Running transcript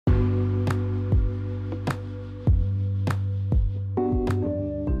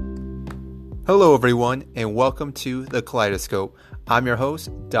Hello, everyone, and welcome to The Kaleidoscope. I'm your host,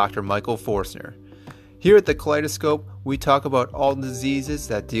 Dr. Michael Forstner. Here at The Kaleidoscope, we talk about all diseases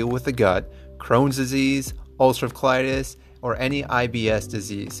that deal with the gut, Crohn's disease, ulcerative colitis, or any IBS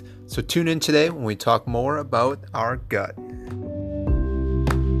disease. So tune in today when we talk more about our gut.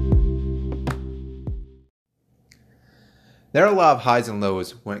 There are a lot of highs and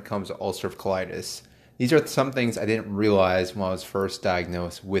lows when it comes to ulcerative colitis. These are some things I didn't realize when I was first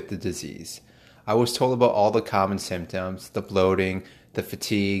diagnosed with the disease. I was told about all the common symptoms, the bloating, the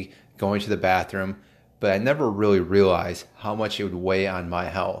fatigue, going to the bathroom, but I never really realized how much it would weigh on my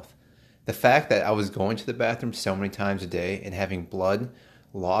health. The fact that I was going to the bathroom so many times a day and having blood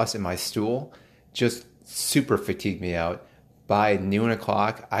loss in my stool just super fatigued me out. By noon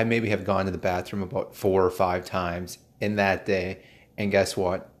o'clock, I maybe have gone to the bathroom about 4 or 5 times in that day, and guess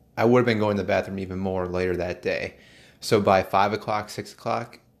what? I would have been going to the bathroom even more later that day. So by 5 o'clock, 6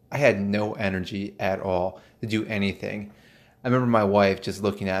 o'clock, I had no energy at all to do anything. I remember my wife just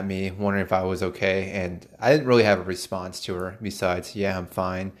looking at me, wondering if I was okay, and I didn't really have a response to her besides, yeah, I'm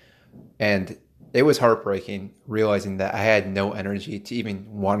fine. And it was heartbreaking realizing that I had no energy to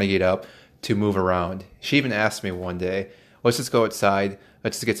even want to get up to move around. She even asked me one day, let's just go outside,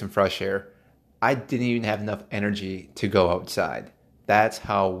 let's just get some fresh air. I didn't even have enough energy to go outside. That's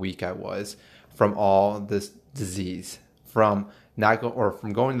how weak I was from all this disease, from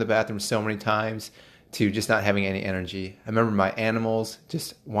going to the bathroom so many times to just not having any energy. I remember my animals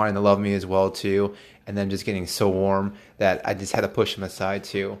just wanting to love me as well too, and then just getting so warm that I just had to push them aside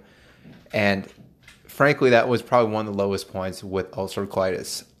too. And frankly, that was probably one of the lowest points with ulcerative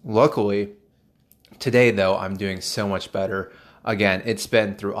colitis. Luckily, today though, I'm doing so much better. Again, it's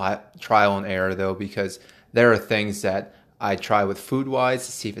been through trial and error though, because there are things that I try with food-wise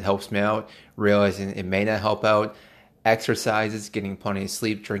to see if it helps me out, realizing it may not help out. Exercises, getting plenty of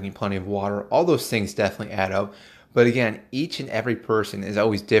sleep, drinking plenty of water, all those things definitely add up. But again, each and every person is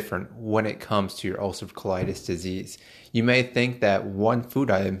always different when it comes to your ulcerative colitis disease. You may think that one food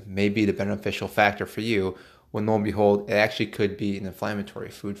item may be the beneficial factor for you, when lo and behold, it actually could be an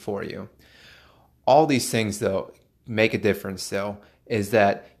inflammatory food for you. All these things though make a difference though, is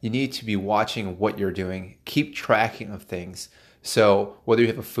that you need to be watching what you're doing, keep tracking of things. So whether you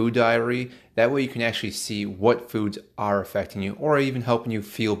have a food diary, that way you can actually see what foods are affecting you or even helping you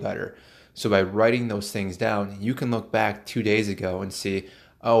feel better. So by writing those things down, you can look back 2 days ago and see,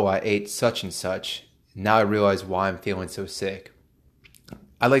 oh, I ate such and such. Now I realize why I'm feeling so sick.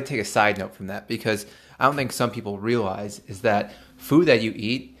 I'd like to take a side note from that because I don't think some people realize is that food that you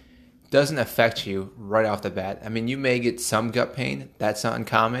eat doesn't affect you right off the bat. I mean, you may get some gut pain. That's not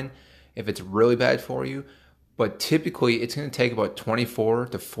uncommon if it's really bad for you. But typically, it's going to take about 24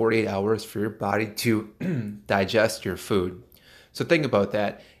 to 48 hours for your body to digest your food. So think about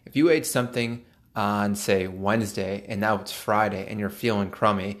that. If you ate something on, say, Wednesday, and now it's Friday, and you're feeling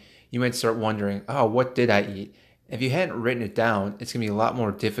crummy, you might start wondering, oh, what did I eat? If you hadn't written it down, it's going to be a lot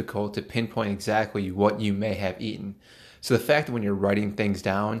more difficult to pinpoint exactly what you may have eaten. So the fact that when you're writing things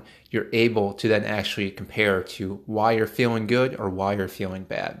down, you're able to then actually compare to why you're feeling good or why you're feeling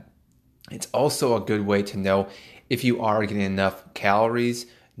bad. It's also a good way to know if you are getting enough calories,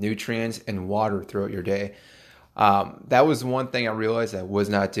 nutrients, and water throughout your day. That was one thing I realized I was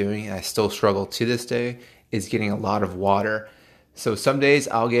not doing, and I still struggle to this day, is getting a lot of water. So some days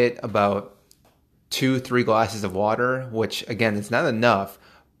I'll get about 2-3 glasses of water, which again, it's not enough,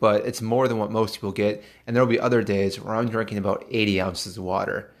 but it's more than what most people get. And there'll be other days where I'm drinking about 80 ounces of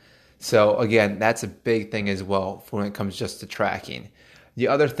water. So again, that's a big thing as well when it comes just to tracking. The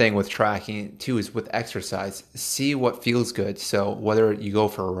other thing with tracking too is with exercise, see what feels good. So whether you go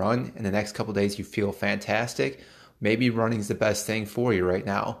for a run and the next couple of days you feel fantastic, maybe running is the best thing for you right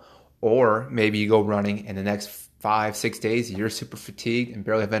now. Or maybe you go running and the next 5-6 days you're super fatigued and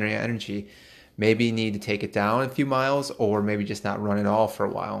barely have any energy. Maybe you need to take it down a few miles or maybe just not run at all for a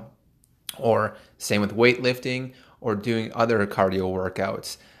while. Or same with weightlifting or doing other cardio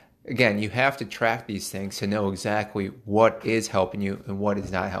workouts. Again, you have to track these things to know exactly what is helping you and what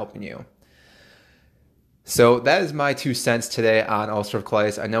is not helping you. So that is my 2 cents today on ulcerative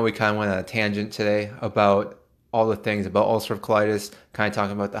colitis. I know we kind of went on a tangent today about all the things about ulcerative colitis, kind of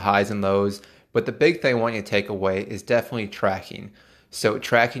talking about the highs and lows. But the big thing I want you to take away is definitely tracking. So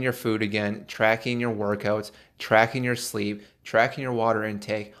tracking your food again, tracking your workouts, tracking your sleep, tracking your water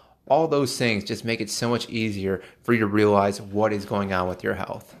intake, all those things just make it so much easier for you to realize what is going on with your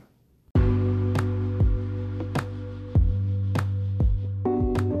health.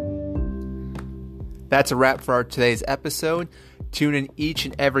 That's a wrap for our today's episode. Tune in each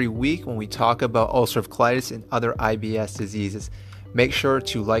and every week when we talk about ulcerative colitis and other IBS diseases. Make sure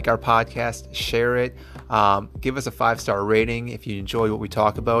to like our podcast, share it, give us a 5-star rating if you enjoy what we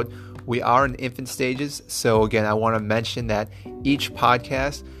talk about. We are in infant stages, so again, I want to mention that each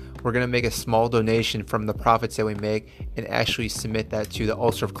podcast, we're going to make a small donation from the profits that we make and actually submit that to the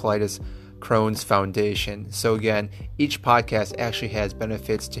Ulcerative Colitis Crohn's Foundation. So again, each podcast actually has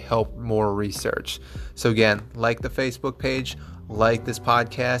benefits to help more research. So again, like the Facebook page, like this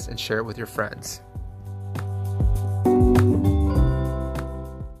podcast, and share it with your friends.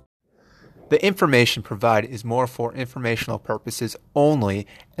 The information provided is more for informational purposes only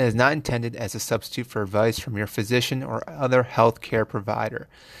and is not intended as a substitute for advice from your physician or other healthcare provider.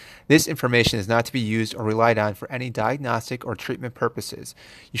 This information is not to be used or relied on for any diagnostic or treatment purposes.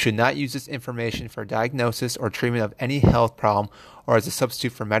 You should not use this information for diagnosis or treatment of any health problem or as a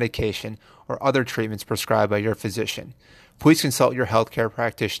substitute for medication or other treatments prescribed by your physician. Please consult your healthcare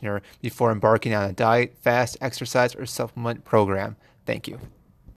practitioner before embarking on a diet, fast, exercise, or supplement program. Thank you.